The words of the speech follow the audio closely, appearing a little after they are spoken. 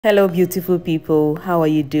Hello beautiful people, how are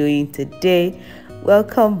you doing today?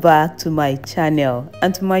 Welcome back to my channel,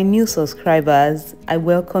 and to my new subscribers, I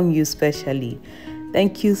welcome you specially.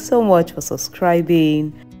 Thank you so much for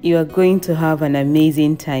subscribing. You are going to have an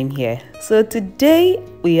amazing time here. So today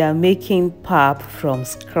we are making pap from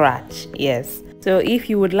scratch. Yes, so if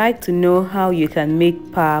you would like to know how you can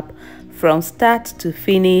make pap from start to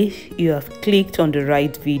finish, you have clicked on the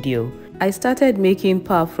right video. I started making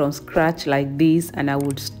pap from scratch like this, and I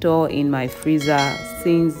would store in my freezer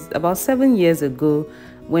since about 7 years ago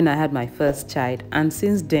when I had my first child, and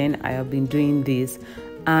since then I have been doing this,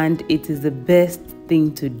 and it is the best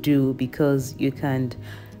thing to do because you can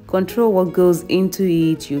control what goes into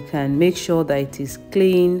it, you can make sure that it is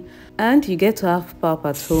clean, and you get to have pap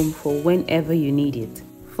at home for whenever you need it.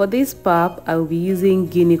 For this pap, I will be using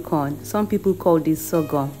guinea corn. Some people call this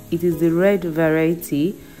sorghum. It is the red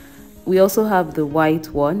variety. We also have the white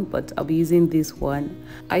one, but I'll be using this one.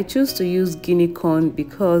 I choose to use guinea corn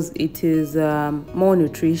because it is more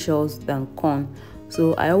nutritious than corn.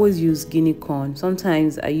 So I always use guinea corn.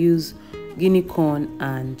 Sometimes I use guinea corn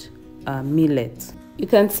and millet. You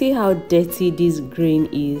can see how dirty this grain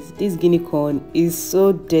is. This guinea corn is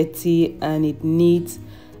so dirty and it needs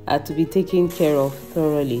to be taken care of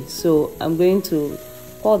thoroughly. So I'm going to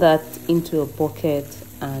pour that into a bucket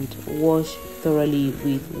and wash thoroughly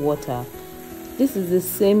with water. This is the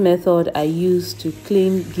same method I use to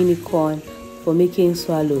clean guinea corn for making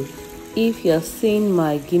swallow. If you have seen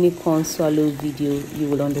my guinea corn swallow video, you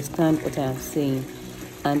will understand what I am saying.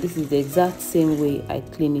 And this is the exact same way I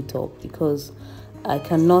clean it up, because I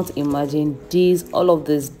cannot imagine all of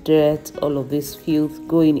this dirt, all of this filth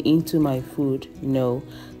going into my food. No.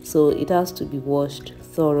 So it has to be washed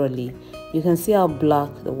thoroughly. You can see how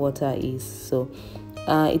black the water is. So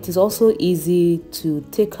it is also easy to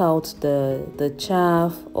take out the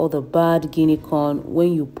chaff or the bad guinea corn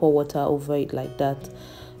when you pour water over it like that.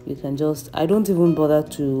 You can just, I don't even bother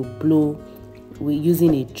to blow. We're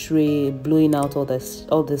using a tray, blowing out all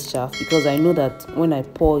this chaff, because I know that when I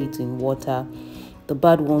pour it in water, the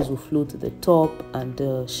bad ones will flow to the top and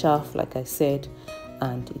the chaff, like I said,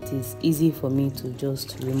 and it is easy for me to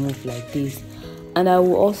just remove like this. And I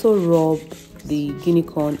will also rub the guinea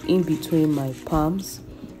corn in between my palms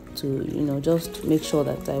to just make sure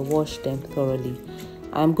that I wash them thoroughly.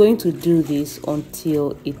 I'm going to do this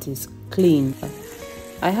until it is clean.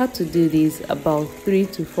 I had to do this about 3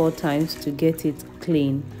 to 4 times to get it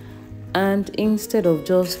clean, and instead of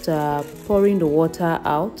just pouring the water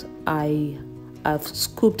out, I have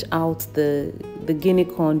scooped out the guinea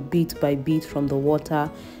corn bit by bit from the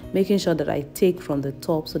water, making sure that I take from the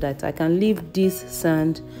top so that I can leave this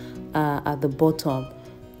sand at the bottom.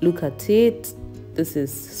 Look at it. This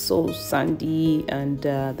is so sandy, and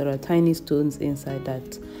there are tiny stones inside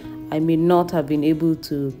that I may not have been able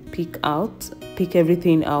to pick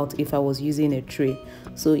everything out if I was using a tray.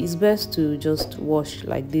 So it's best to just wash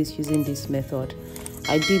like this using this method.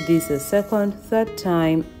 I did this a second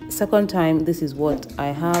time, this is what I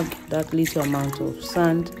have, that little amount of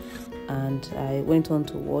sand, and I went on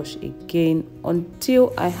to wash again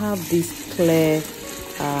until I have this clear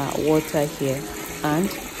water here. And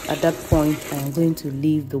at that point, I am going to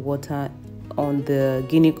leave the water on the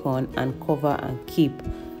guinea corn and cover and keep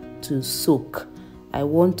to soak. I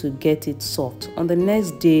want to get it soft. On the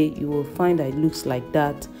next day, you will find that it looks like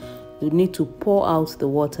that. You need to pour out the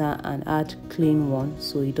water and add clean one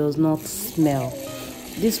so it does not smell.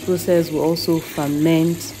 This process will also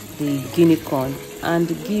ferment the guinea corn and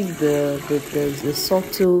give the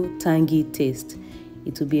subtle tangy taste.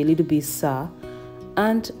 It will be a little bit sour.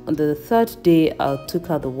 And on the third day, I took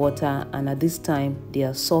out the water, and at this time they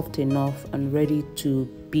are soft enough and ready to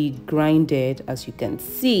be grinded, as you can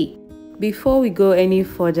see. Before we go any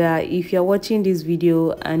further, if you're watching this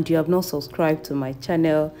video and you have not subscribed to my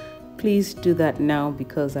channel, please do that now,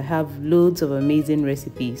 because I have loads of amazing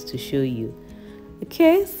recipes to show you.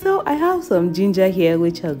 Okay, so I have some ginger here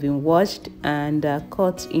which has been washed and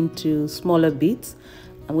cut into smaller bits.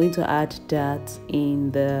 I'm going to add that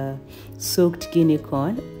in the soaked guinea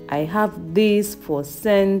corn. I have this for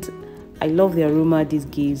scent. I love the aroma this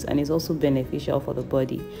gives, and it's also beneficial for the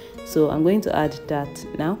body. So I'm going to add that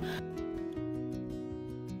now.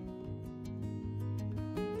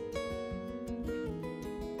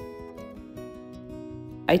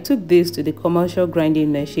 I took this to the commercial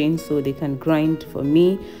grinding machine so they can grind for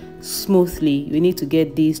me smoothly. You need to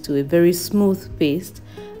get this to a very smooth paste.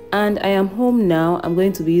 And I am home now. I'm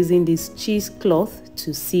going to be using this cheesecloth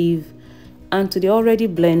to sieve. And to the already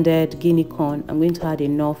blended guinea corn, I'm going to add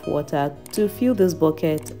enough water to fill this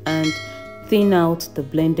bucket and thin out the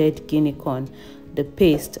blended guinea corn. the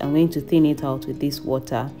paste, I'm going to thin it out with this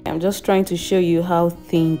water. I'm just trying to show you how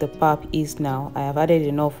thin the pap is now. I have added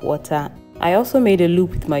enough water. I also made a loop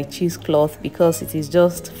with my cheesecloth because it is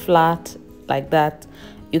just flat like that.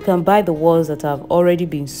 You can buy the ones that have already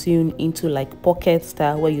been sewn into like pocket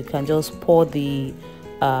style, where you can just pour the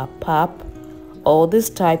pap, or this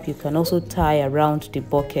type you can also tie around the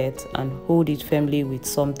bucket and hold it firmly with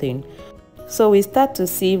something. So we start to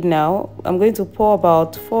sieve now. I'm going to pour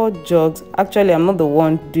about 4 jugs. Actually, I'm not the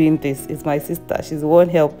one doing this. It's my sister. She's the one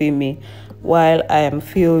helping me while I am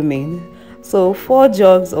filming. So 4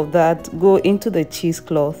 jugs of that go into the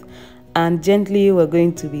cheesecloth, and gently we're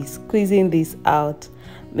going to be squeezing this out,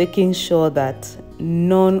 making sure that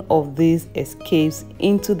none of this escapes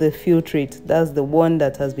into the filtrate. That's the one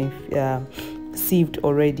that has been sieved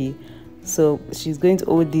already. So she's going to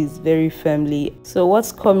hold this very firmly. So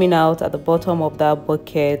what's coming out at the bottom of that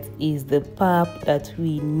bucket is the pap that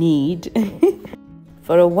we need.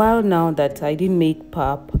 For a while now that I didn't make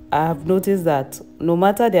pap, I have noticed that no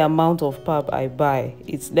matter the amount of pap I buy,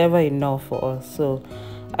 it's never enough for us. So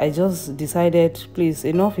I just decided, please,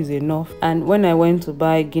 enough is enough. And when I went to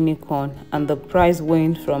buy guinea corn and the price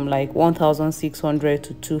went from like 1,600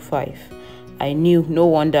 to 2,500, I knew no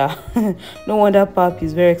wonder. No wonder pap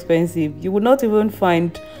is very expensive. You would not even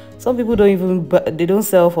find, some people don't even, they don't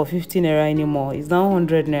sell for 15 naira anymore. It's now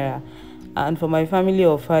 100 naira. And for my family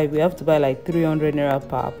of 5, we have to buy like 300 naira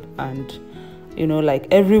pap. And you know, like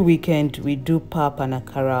every weekend we do pap and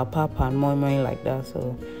akara, pap and moi moi like that.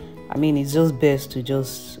 So I mean, it's just best to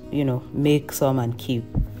just, you know, make some and keep.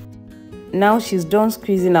 Now she's done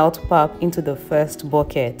squeezing out pap into the first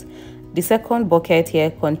bucket. The second bucket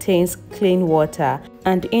here contains clean water,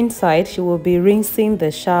 and inside she will be rinsing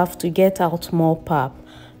the shaft to get out more pap,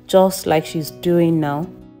 just like she's doing now.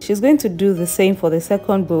 She's going to do the same for the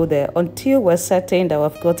second bowl there until we're certain that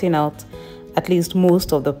we've gotten out at least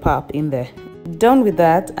most of the pap in there. Done with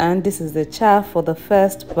that, and this is the chaff for the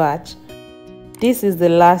first batch. This is the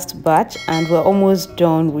last batch, and we're almost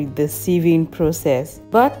done with the sieving process.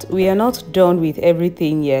 But we are not done with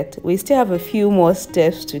everything yet. We still have a few more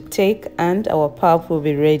steps to take and our pap will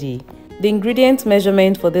be ready. The ingredient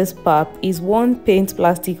measurement for this pap is 1 paint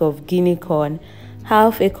plastic of guinea corn,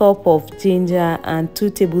 half a cup of ginger, and 2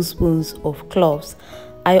 tablespoons of cloves.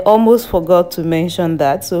 I almost forgot to mention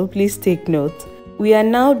that, so please take note. We are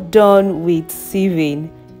now done with sieving.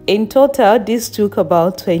 In total, this took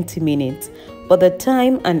about 20 minutes. But the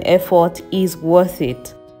time and effort is worth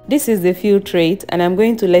it. This is the filtrate, and I'm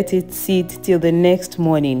going to let it sit till the next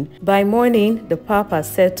morning. By morning, the pap has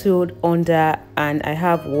settled under and I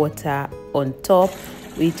have water on top,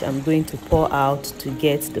 which I'm going to pour out to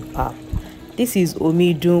get the pap. This is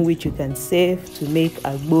omidun, which you can save to make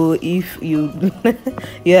agbo if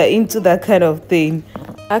you're into that kind of thing.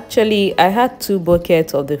 Actually, I had 2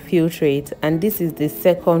 buckets of the filtrate, and this is the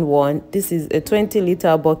second one. This is a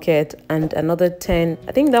 20-liter bucket and another 10.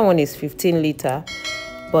 I think that one is 15-liter,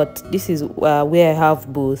 but this is where I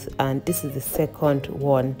have both, and this is the second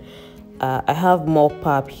one. I have more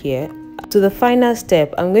pap here. To the final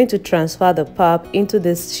step, I'm going to transfer the pap into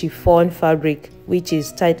this chiffon fabric, which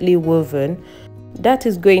is tightly woven. That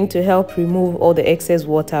is going to help remove all the excess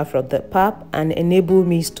water from the pap and enable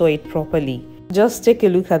me store it properly. Just take a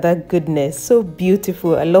look at that goodness, so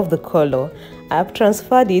beautiful. I love the color. I've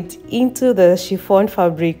transferred it into the chiffon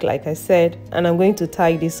fabric like I said, and I'm going to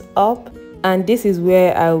tie this up, and this is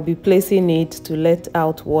where I will be placing it to let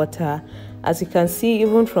out water. As you can see,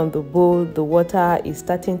 even from the bowl, the water is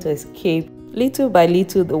starting to escape. Little by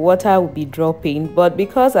little the water will be dropping, but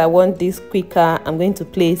because I want this quicker, I'm going to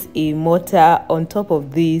place a mortar on top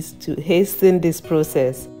of this to hasten this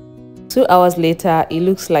process. 2 hours later, it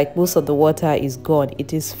looks like most of the water is gone.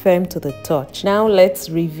 It is firm to the touch. Now let's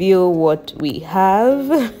reveal what we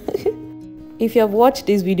have. If you have watched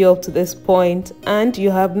this video up to this point and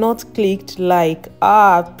you have not clicked like,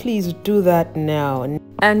 please do that now.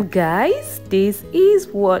 And guys, this is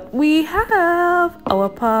what we have. Our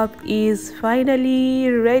pap is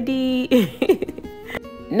finally ready.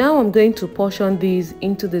 Now I'm going to portion these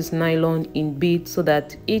into this nylon in bits so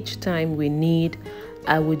that each time we need,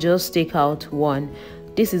 I will just take out one.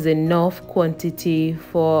 This is enough quantity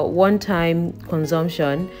for one-time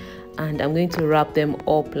consumption, and I'm going to wrap them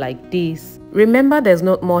up like this. Remember, there's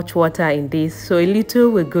not much water in this, so a little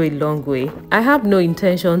will go a long way. I have no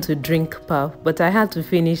intention to drink pap, but I had to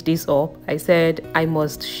finish this up. I said I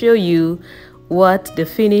must show you what the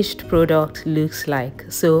finished product looks like,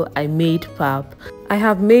 so I made pap. I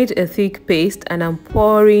have made a thick paste and I'm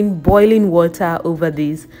pouring boiling water over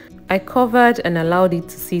this. I covered and allowed it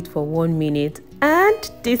to sit for 1 minute,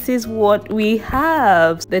 And this is what we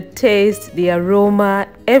have. The taste, the aroma,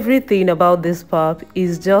 everything about this pap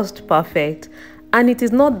is just perfect. And it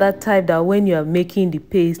is not that type that when you are making the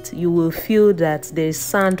paste, you will feel that there's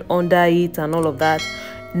sand under it and all of that.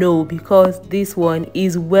 No, because this one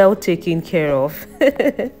is well taken care of.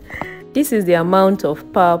 This is the amount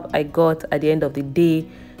of pap I got at the end of the day.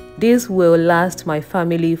 This will last my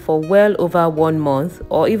family for well over 1 month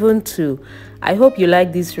or even 2. I hope you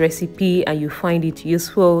like this recipe and you find it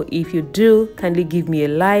useful. If you do, kindly give me a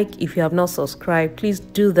like. If you have not subscribed, please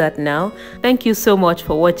do that now. Thank you so much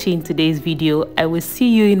for watching today's video. I will see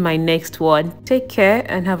you in my next one. Take care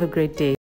and have a great day.